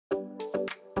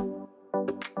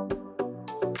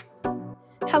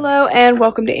Hello and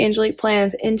welcome to Angelique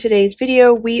Plans. In today's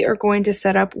video, we are going to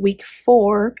set up week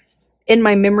 4 in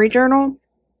my memory journal.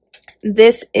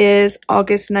 This is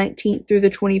August 19th through the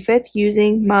 25th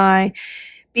using my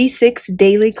B6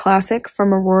 Daily Classic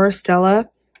from Aurora Stella.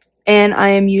 And I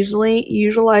am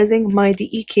utilizing my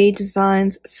DEK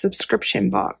Designs subscription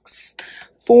box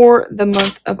for the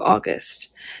month of August.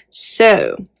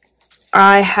 So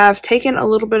I have taken a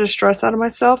little bit of stress out of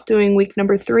myself doing week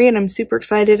number 3, and I'm super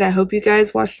excited. I hope you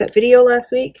guys watched that video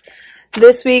last week.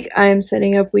 This week, I am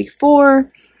setting up week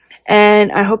 4,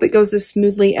 and I hope it goes as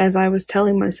smoothly as I was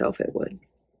telling myself it would.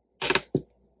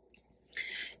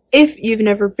 If you've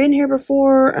never been here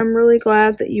before, I'm really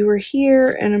glad that you are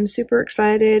here, and I'm super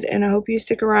excited, and I hope you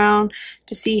stick around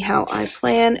to see how I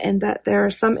plan and that there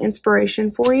is some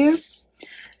inspiration for you.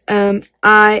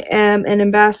 I am an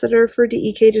ambassador for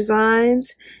DEK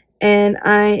Designs, and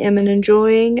I am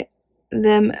enjoying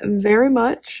them very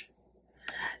much.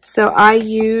 So I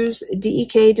use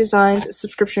DEK Designs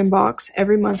subscription box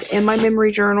every month in my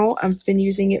memory journal. I've been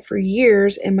using it for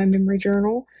years in my memory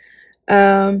journal.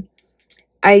 I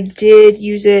did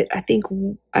use it, I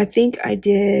think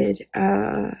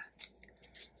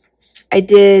I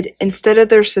did, instead of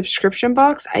their subscription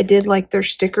box, I did like their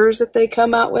stickers that they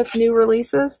come out with, new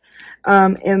releases,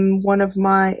 in one of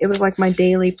my, it was like my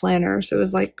daily planner, so it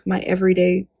was like my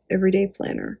everyday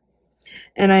planner,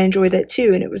 and I enjoyed that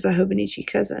too, and it was a Hobonichi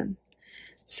cousin,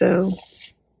 so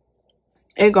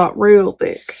it got real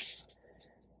thick,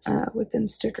 with them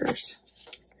stickers.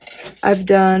 I've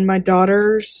done my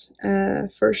daughter's,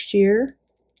 first year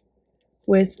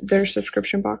with their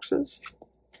subscription boxes.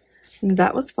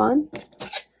 That was fun.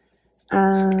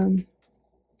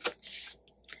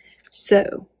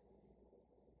 So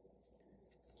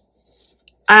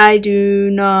I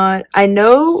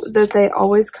know that they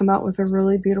always come out with a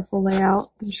really beautiful layout.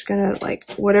 I'm just gonna,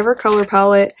 like, whatever color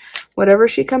palette, whatever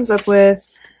she comes up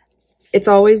with, it's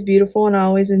always beautiful and I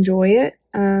always enjoy it.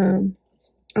 And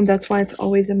that's why it's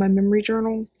always in my memory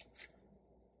journal.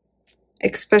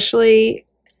 Especially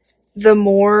the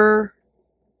more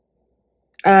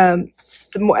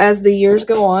as the years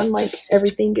go on, like,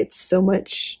 everything gets so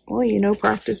much, well, you know,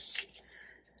 practice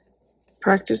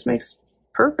makes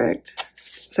perfect.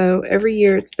 So every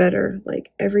year it's better.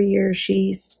 Like, every year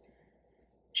she's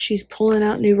pulling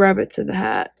out new rabbits in the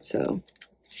hat. So,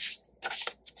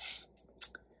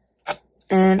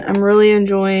 and I'm really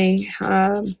enjoying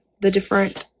I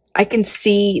can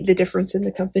see the difference in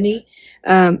the company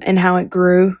and how it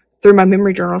grew through my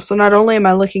memory journal. So not only am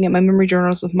I looking at my memory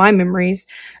journals with my memories,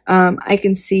 I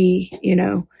can see, you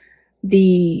know,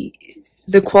 the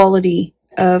quality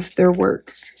of their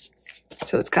work.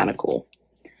 So it's kind of cool.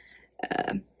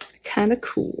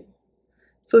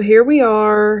 So here we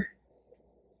are,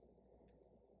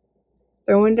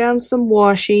 throwing down some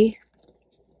washi.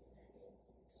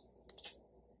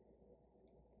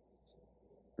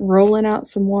 Rolling out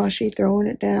some washi, throwing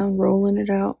it down, rolling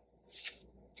it out.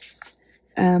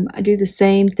 I do the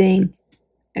same thing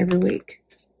every week.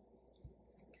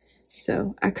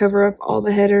 So I cover up all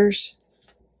the headers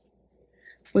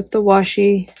with the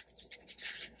washi.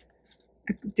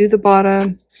 I do the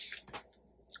bottom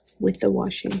with the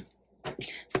washi.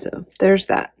 So there's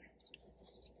that.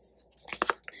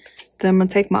 Then I'm going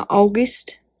to take my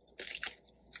August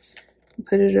and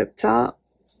put it up top.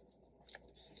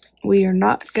 We are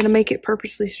not going to make it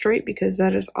purposely straight because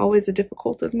that is always a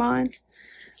difficult of mine.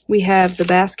 We have the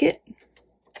basket.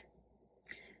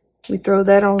 We throw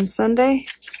that on Sunday.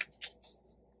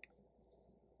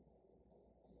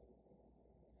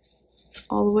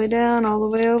 All the way down, all the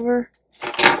way over.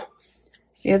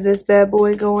 We have this bad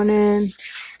boy going in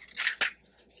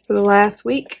for the last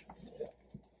week.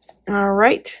 All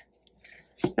right.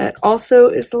 That also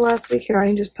is the last week. Here, I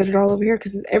can just put it all over here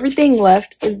because everything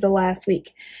left is the last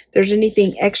week. If there's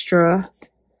anything extra,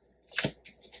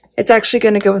 it's actually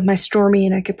going to go with my Stormy,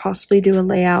 and I could possibly do a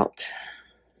layout.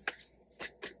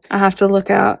 I have to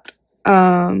look out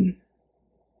the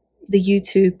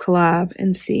YouTube collab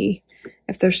and see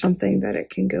if there's something that it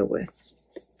can go with.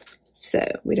 So,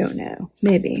 we don't know.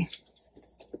 Maybe.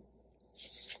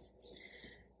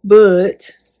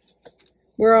 But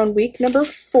we're on week number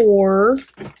 4.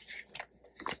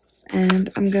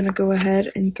 And I'm going to go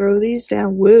ahead and throw these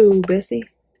down. Whoa, Bessie.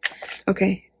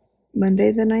 Okay.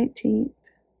 Monday the 19th.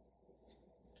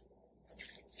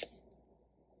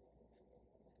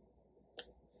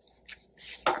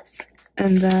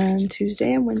 And then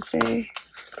Tuesday and Wednesday.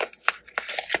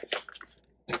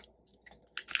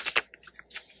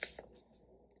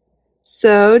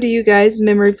 So, do you guys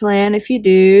memory plan? If you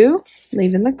do,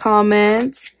 leave in the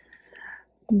comments.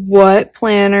 what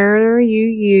planner you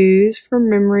use for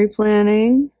memory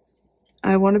planning.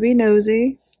 I want to be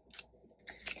nosy.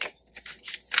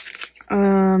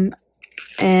 And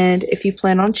if you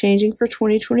plan on changing for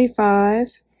 2025,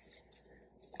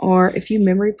 or if you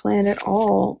memory plan at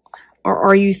all, or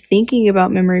are you thinking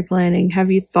about memory planning?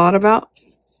 Have you thought about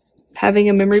having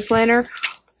a memory planner?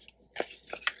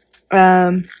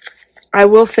 I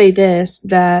will say this,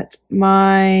 that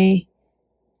my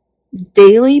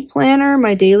daily planner,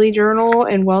 my daily journal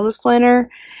and wellness planner,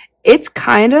 it's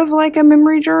kind of like a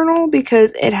memory journal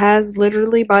because it has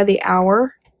literally by the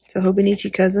hour, it's a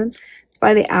Hobonichi cousin, it's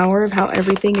by the hour of how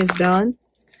everything is done.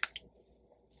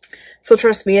 So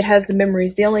trust me, it has the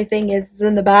memories. The only thing is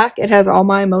in the back, it has all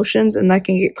my emotions, and that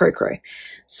can get cray cray.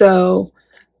 So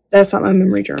that's not my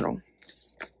memory journal.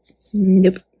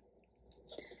 Nope.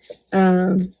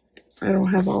 I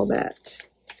don't have all that.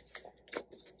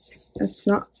 It's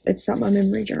not my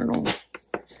memory journal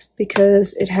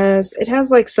because it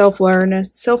has like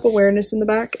self-awareness in the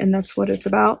back, and that's what it's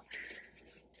about.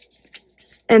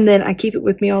 And then I keep it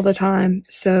with me all the time,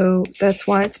 so that's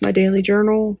why it's my daily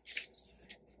journal,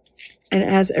 and it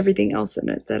has everything else in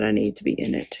it that I need to be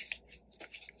in it.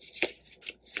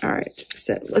 All right,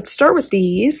 so let's start with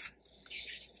these.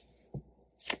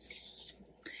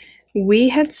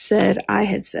 I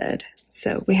had said,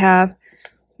 so we have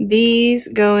these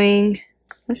going,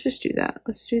 let's just do that.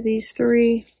 Let's do these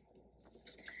 3.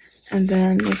 And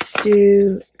then let's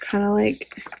do kind of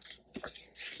like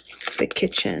the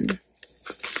kitchen.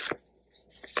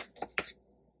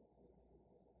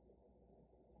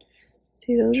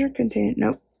 See, those are contained.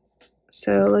 Nope.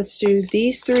 So let's do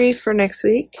these 3 for next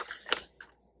week.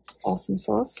 Awesome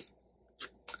sauce.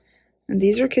 And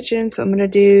these are kitchen, so I'm going to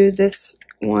do this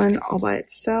one all by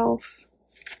itself.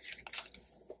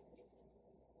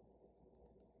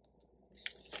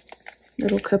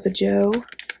 Little cup of joe.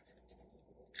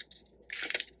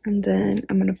 And then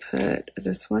I'm going to put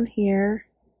this one here.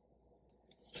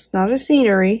 It's not a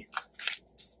scenery.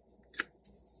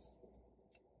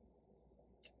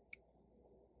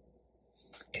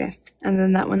 Okay, and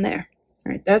then that one there.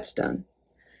 All right, that's done.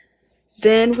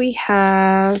 Then we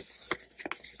have,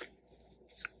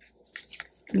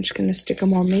 I'm just going to stick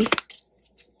them on me,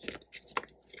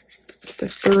 the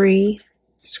 3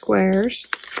 squares.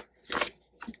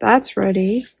 That's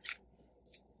ready.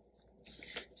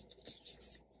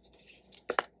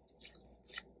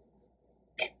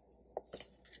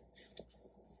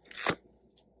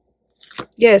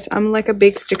 Yes, I'm like a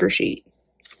big sticker sheet.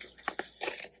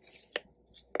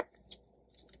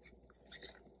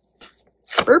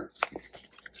 Burp.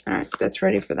 All right, that's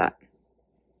ready for that.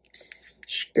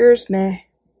 Excuse me.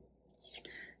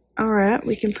 All right,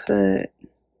 we can put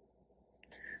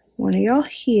one of y'all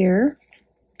here.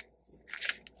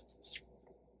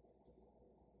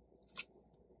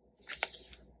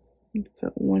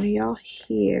 Put one of y'all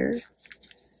here.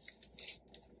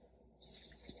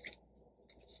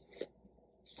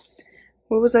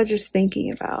 What was I just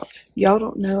thinking about? Y'all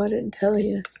don't know, I didn't tell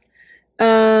you.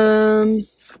 The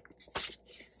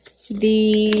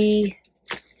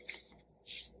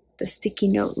sticky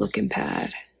note looking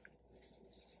pad.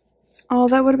 Oh,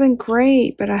 that would have been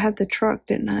great, but I had the truck,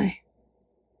 didn't I?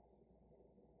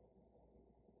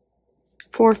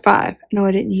 4 or 5. No,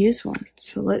 I didn't use one.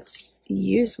 So let's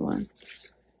use one.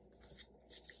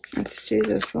 Let's do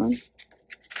this one.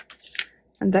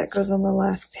 And that goes on the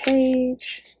last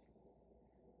page.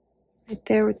 Right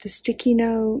there with the sticky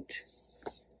note.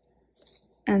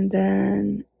 And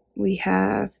then we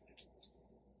have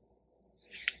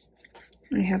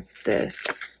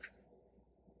this.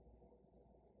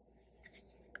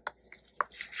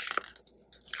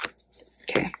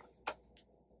 Okay.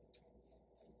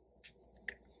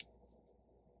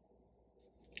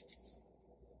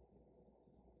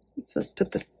 So let's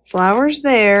put the flowers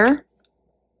there.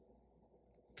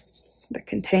 The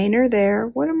container there.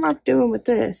 What am I doing with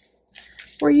this?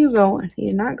 Where are you going?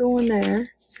 You're not going there.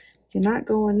 You're not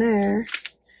going there.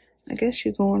 I guess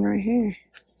you're going right here.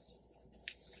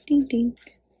 Ding, ding.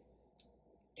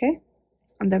 Okay.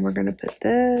 And then we're going to put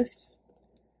this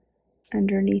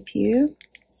underneath you.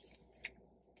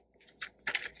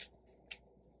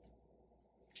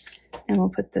 And we'll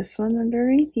put this one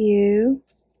underneath you.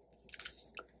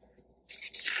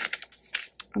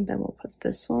 And then we'll put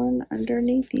this one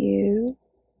underneath you.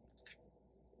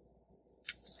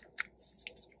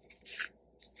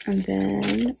 And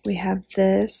then we have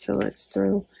this, so let's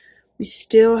throw, we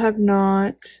still have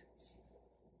not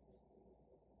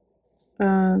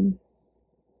put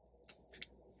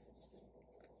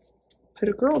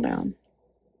a girl down.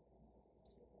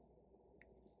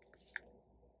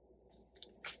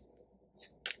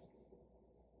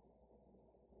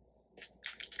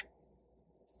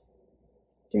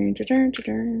 Dun, dun, dun, dun,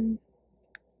 dun.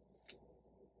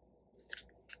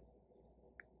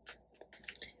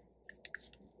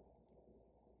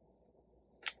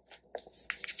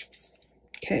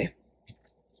 Okay.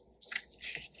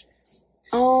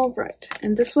 All right.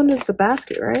 And this one is the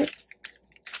basket, right?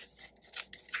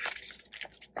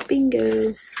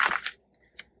 Bingo.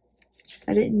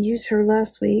 I didn't use her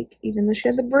last week, even though she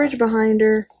had the bridge behind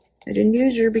her. I didn't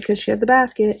use her because she had the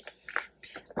basket.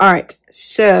 All right.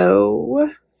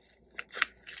 So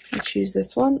let's use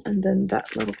this one, and then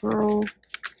that little girl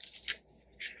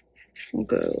will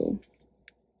go.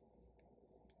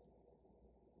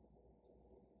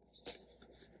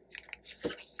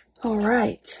 All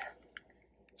right.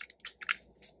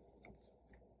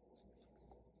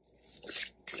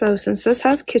 So since this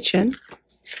has kitchen,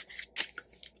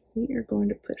 we are going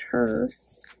to put her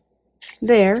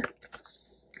there.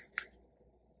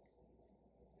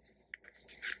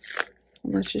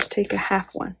 And let's just take a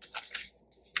half one.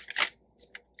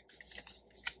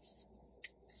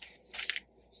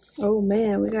 Oh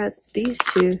man, we got these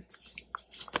two.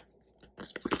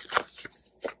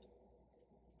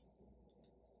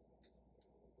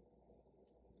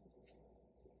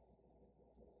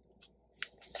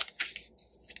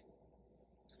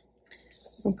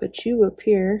 I'm gonna put you up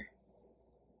here.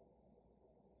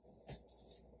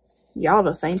 Y'all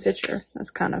the same picture.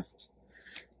 That's kind of,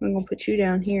 I'm gonna put you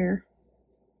down here.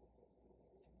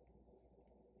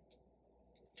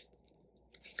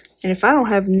 And if I don't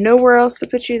have nowhere else to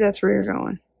put you, that's where you're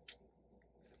going.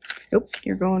 Nope,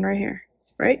 you're going right here,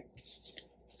 right?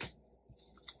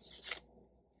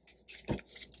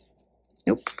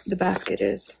 Nope, the basket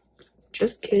is.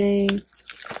 Just kidding.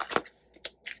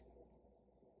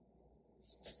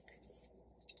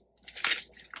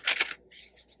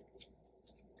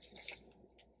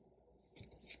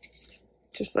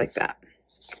 Just like that.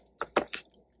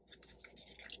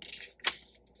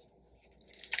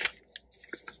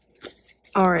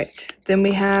 All right, then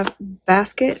we have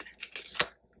basket,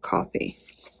 coffee.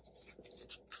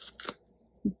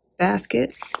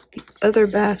 Basket, the other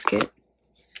basket.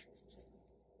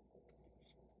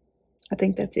 I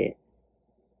think that's it.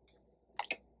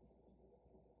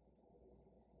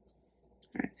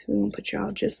 All right, so we're gonna put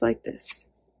y'all just like this.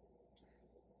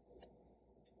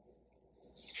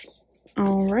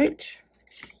 All right.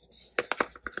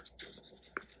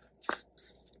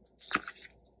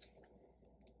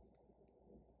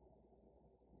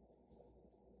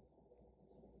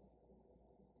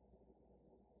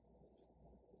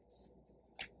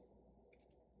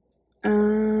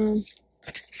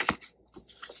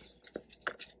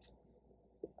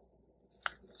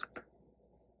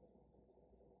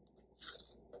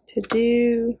 To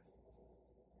do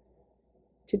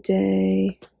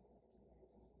today,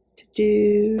 to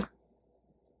do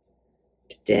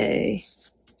today.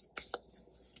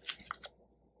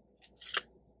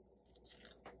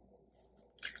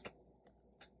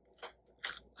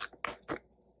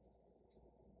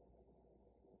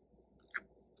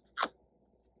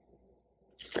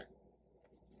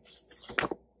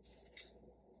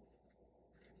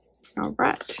 All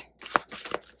right.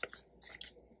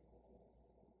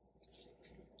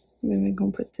 Then we're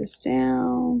going to put this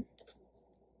down.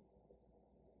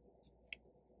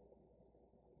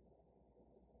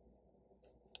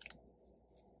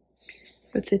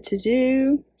 Put the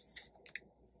to-do.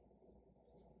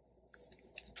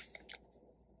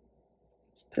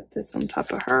 Let's put this on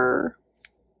top of her.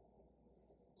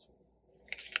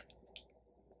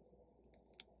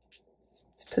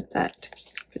 Let's put that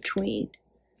between.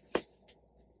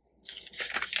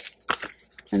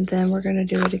 And then we're going to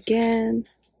do it again.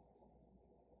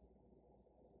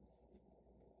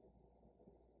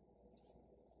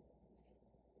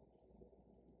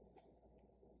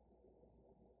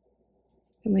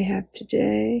 And we have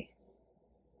today.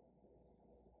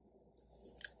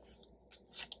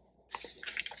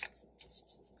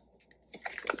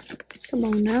 Come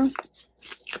on now.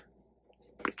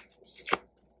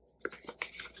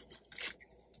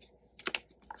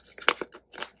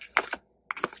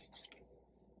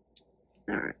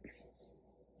 All right.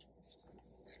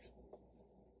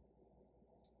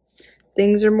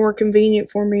 Things are more convenient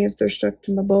for me if they're stuck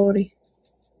to my body.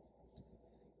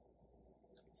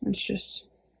 It's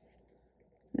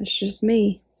just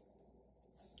me.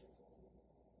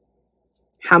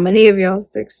 How many of y'all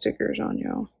stick stickers on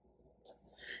y'all?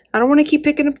 I don't want to keep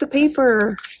picking up the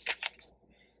paper.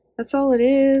 That's all it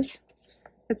is.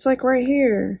 It's like right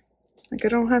here. Like I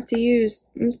don't have to use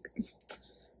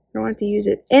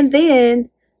it. And then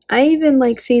I even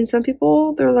like seen some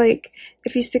people, they're like,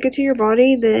 if you stick it to your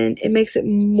body, then it makes it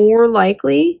more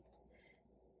likely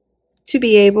to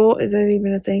be able, is that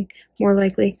even a thing? More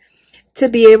likely. To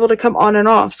be able to come on and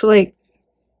off. So like,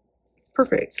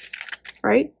 perfect,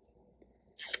 right?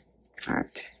 All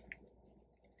right.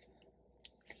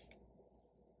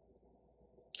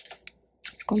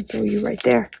 I'm going to throw you right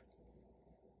there.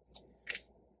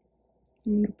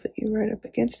 I'm going to put you right up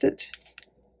against it.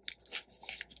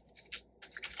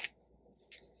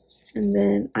 And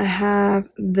then I have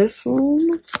this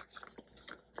one.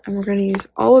 And we're going to use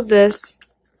all of this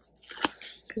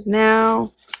because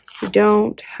now we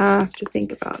don't have to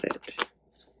think about it.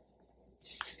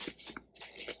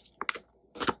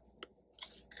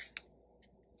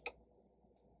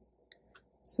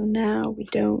 So now we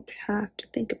don't have to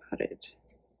think about it.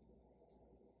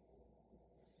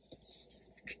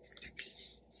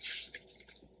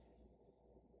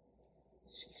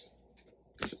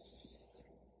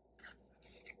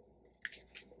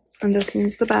 And this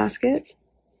one's the basket.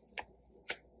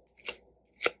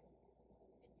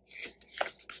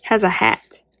 Has a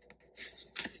hat.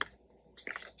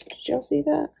 Did y'all see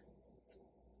that?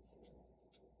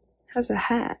 Has a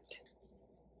hat.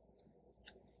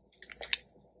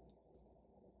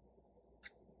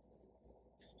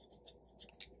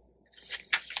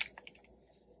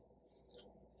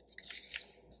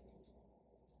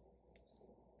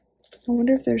 I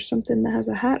wonder if there's something that has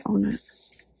a hat on it.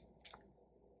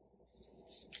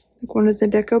 Like one of the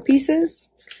deco pieces.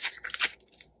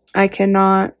 I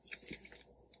cannot.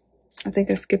 I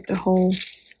think I skipped a hole.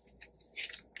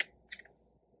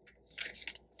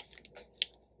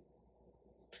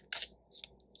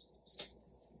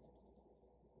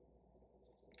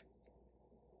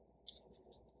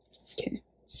 Okay.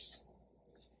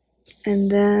 And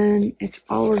then it's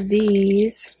all of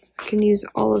these. I can use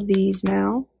all of these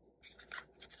now.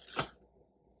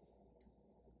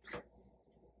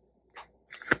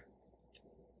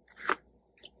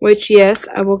 Which, yes,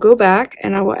 I will go back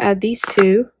and I will add these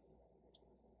two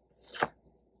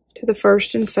to the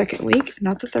first and second week,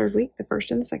 not the third week, the first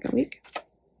and the second week.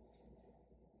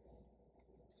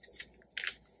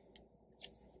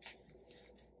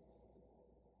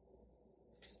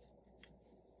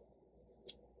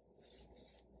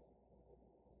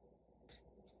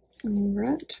 All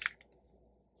right.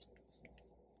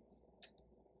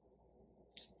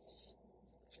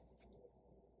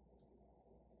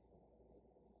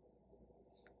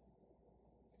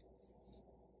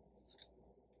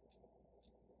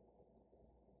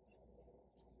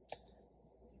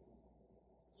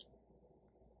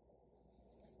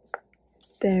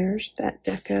 There's that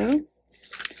deco.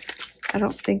 I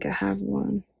don't think I have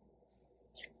one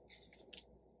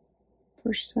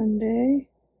for Sunday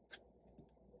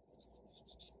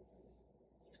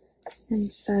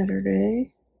and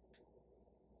Saturday.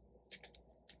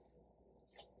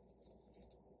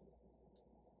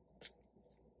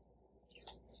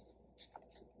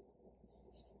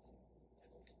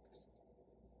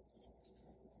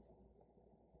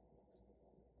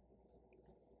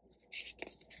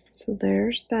 So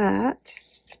there's that.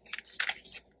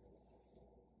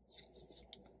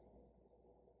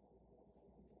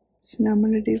 So now I'm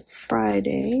going to do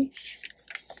Friday,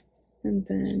 and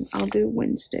then I'll do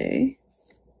Wednesday.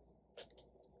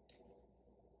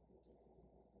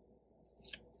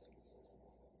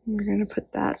 We're going to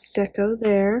put that deco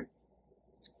there,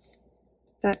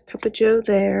 that cup of joe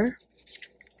there.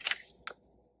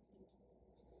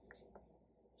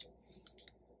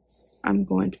 I'm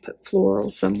going to put floral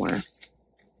somewhere.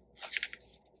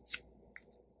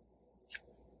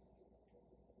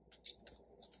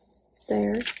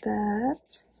 There's that.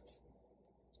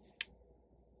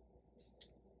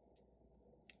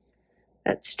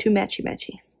 That's too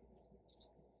matchy-matchy.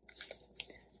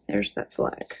 There's that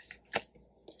flag.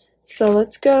 So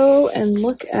let's go and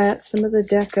look at some of the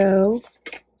deco.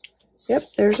 Yep,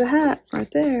 there's a hat right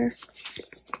there.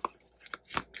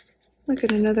 Look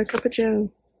at another cup of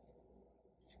joe.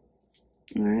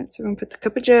 Alright, so we're going to put the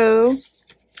cup of joe.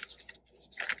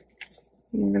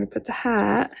 And we're going to put the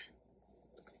hat.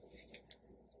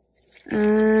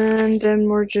 And then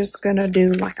we're just going to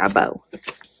do like a bow.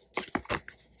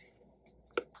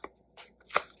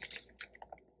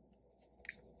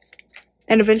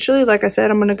 And eventually, like I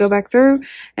said, I'm going to go back through.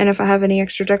 And if I have any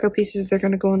extra deco pieces, they're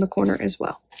going to go in the corner as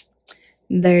well.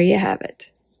 There you have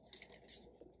it.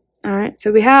 Alright,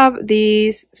 so we have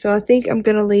these. So I think I'm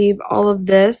going to leave all of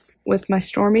this with my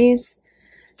Stormies.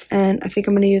 And I think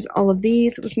I'm going to use all of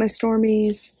these with my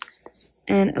Stormies.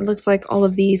 And it looks like all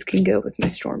of these can go with my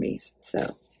Stormies.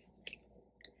 So,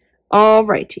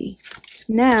 alrighty.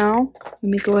 Now, let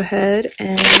me go ahead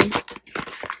and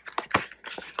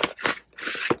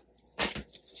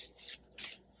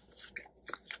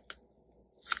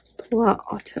put La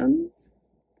Autumn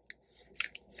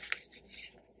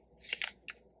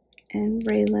and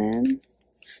Raylan.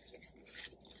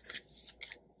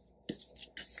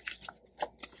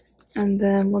 And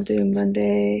then we'll do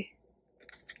Monday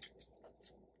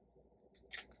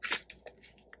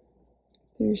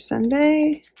through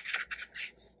Sunday.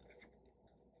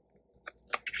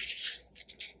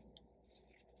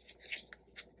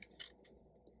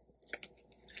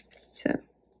 So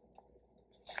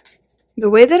the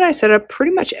way that I set up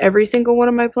pretty much every single one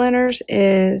of my planners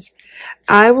is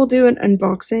I will do an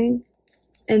unboxing,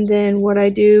 and then what I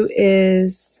do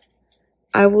is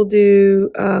I will do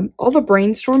all the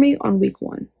brainstorming on week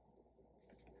 1.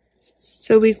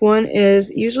 So week 1 is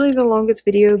usually the longest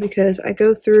video because I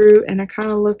go through and I kind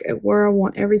of look at where I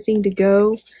want everything to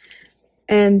go,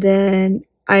 and then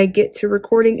I get to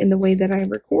recording. And the way that I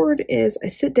record is I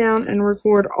sit down and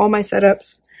record all my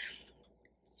setups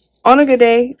on a good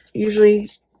day, usually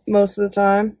most of the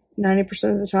time,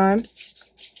 90% of the time.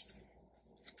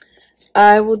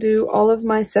 I will do all of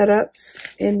my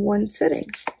setups in one sitting.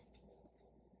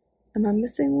 Am I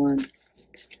missing one?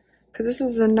 Because this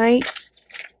is the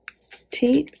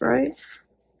 19th, right?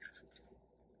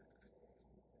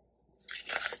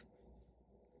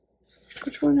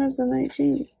 Which one has the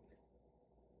 19th?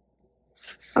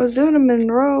 I was doing them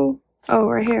in row. Oh,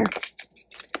 right here.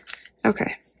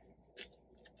 Okay.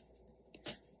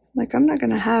 Like, I'm not going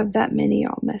to have that many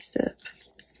all messed up.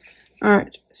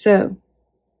 Alright, so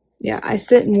yeah, I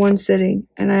sit in one sitting,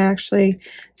 and I actually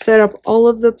set up all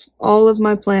of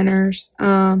my planners.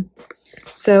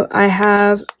 So I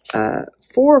have 4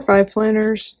 or 5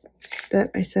 planners that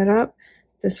I set up.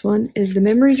 This one is the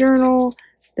memory journal.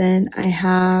 Then I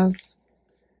have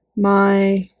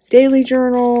my daily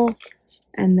journal,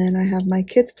 and then I have my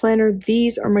kids planner.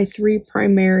 These are my 3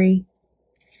 primary.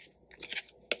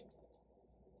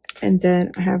 And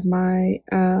then I have my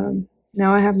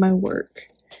now I have my work.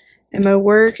 And my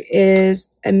work is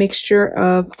a mixture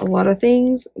of a lot of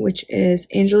things, which is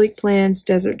Angelique plans,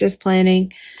 desert disc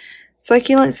planning,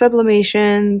 succulent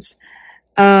sublimations,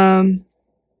 and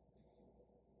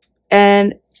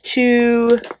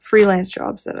 2 freelance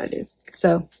jobs that I do.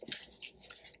 So,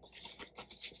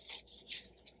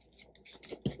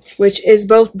 which is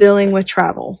both dealing with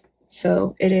travel.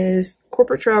 So it is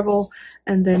corporate travel,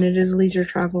 and then it is leisure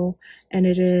travel, and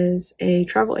it is a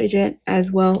travel agent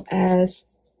as well as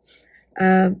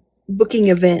booking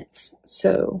events,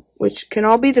 so which can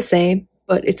all be the same,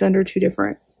 but it's under 2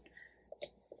 different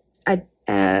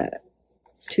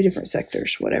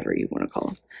sectors, whatever you want to call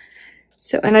them.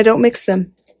 So, and I don't mix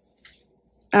them.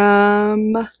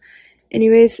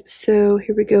 Anyways, so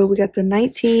here we go. We got the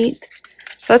 19th.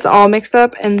 So that's all mixed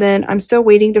up, and then I'm still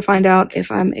waiting to find out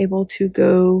if I'm able to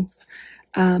go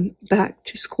back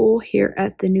to school here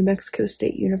at the New Mexico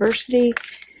State University.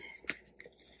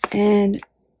 And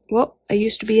well, I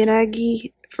used to be an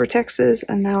Aggie for Texas,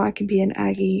 and now I can be an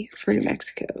Aggie for New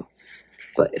Mexico.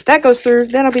 But if that goes through,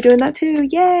 then I'll be doing that too.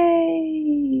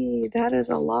 Yay! That is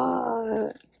a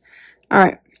lot.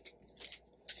 Alright.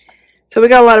 So we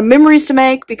got a lot of memories to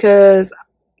make because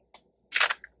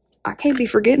I can't be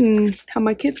forgetting how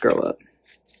my kids grow up.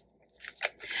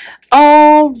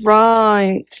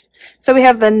 Alright. So we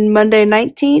have the Monday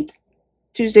 19th.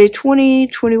 Tuesday 20,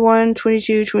 21,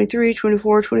 22, 23,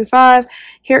 24, 25.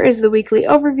 Here is the weekly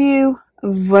overview.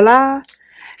 Voila.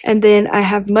 And then I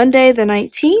have Monday the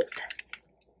 19th,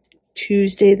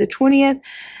 Tuesday the 20th,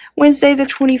 Wednesday the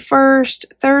 21st,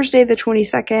 Thursday the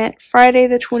 22nd, Friday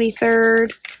the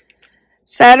 23rd,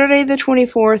 Saturday the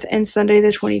 24th, and Sunday the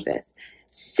 25th.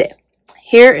 So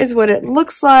here is what it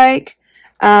looks like.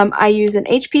 I use an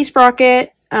HP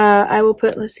sprocket. I will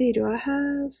put, let's see, do I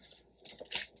have...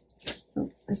 Oh,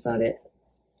 that's not it.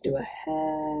 Do I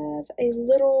have a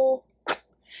little...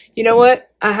 You know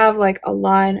what? I have like a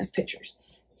line of pictures.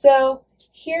 So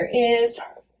here is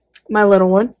my little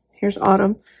one. Here's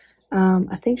Autumn.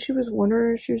 I think she was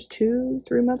 2,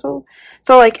 3 months old.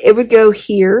 So like it would go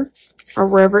here or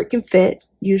wherever it can fit,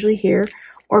 usually here.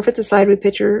 Or if it's a side with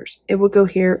pictures, it will go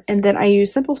here. And then I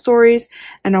use simple stories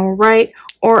and I'll write,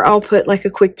 or I'll put like a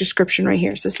quick description right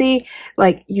here. So see,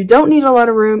 like you don't need a lot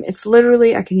of room. It's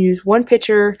literally, I can use one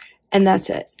picture and that's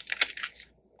it.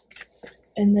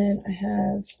 And then I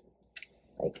have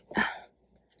like,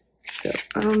 so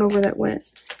I don't know where that went.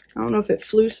 I don't know if it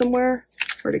flew somewhere.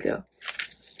 Where'd it go?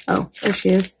 Oh, there she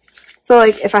is. So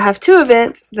like if I have 2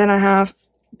 events, then I have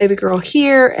baby girl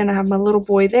here and I have my little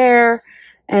boy there.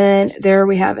 And there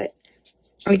we have it.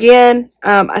 Again,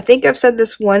 I think I've said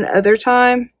this one other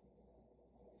time,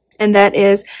 And that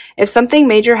is, if something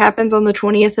major happens on the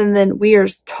 20th and then we are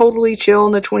totally chill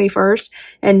on the 21st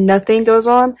and nothing goes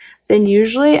on, then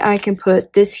usually I can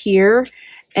put this here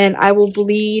and I will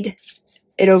bleed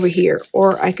it over here.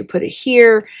 Or I could put it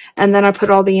here and then I put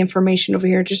all the information over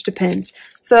here. It just depends.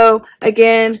 So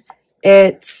again,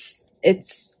 it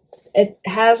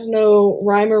has no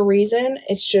rhyme or reason.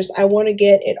 It's just I want to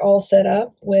get it all set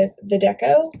up with the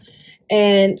deco.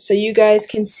 And so you guys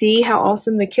can see how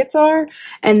awesome the kits are.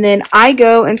 And then I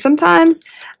go, and sometimes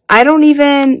I don't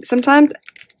even, sometimes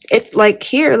it's like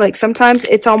here, like sometimes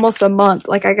it's almost a month.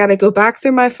 Like I got to go back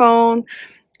through my phone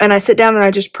and I sit down and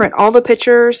I just print all the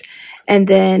pictures. And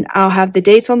then I'll have the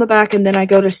dates on the back and then I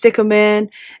go to stick them in.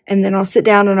 And then I'll sit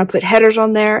down and I put headers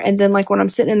on there. And then like when I'm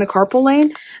sitting in the carpool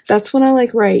lane, that's when I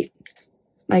like write.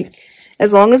 Like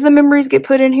as long as the memories get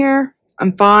put in here,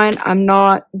 I'm fine. I'm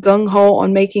not gung-ho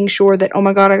on making sure that, oh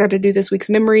my God, I got to do this week's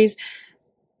memories.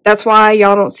 That's why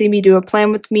y'all don't see me do a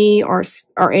plan with me or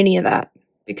any of that.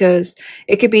 Because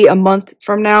it could be a month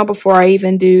from now before I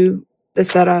even do the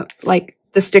setup, like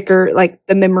the sticker, like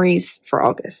the memories for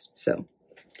August. So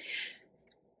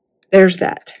there's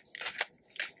that.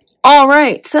 All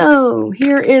right, so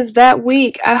here is that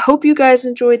week. I hope you guys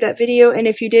enjoyed that video, and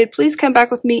if you did, please come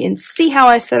back with me and see how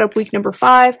I set up week number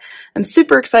 5. I'm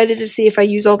super excited to see if I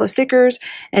use all the stickers,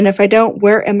 and if I don't,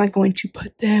 where am I going to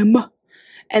put them?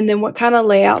 And then what kind of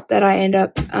layout that I end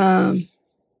up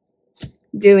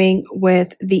doing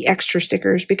with the extra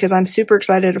stickers, because I'm super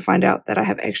excited to find out that I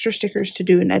have extra stickers to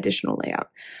do an additional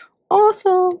layout.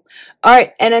 Awesome. All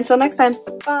right, and until next time,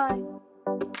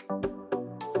 bye.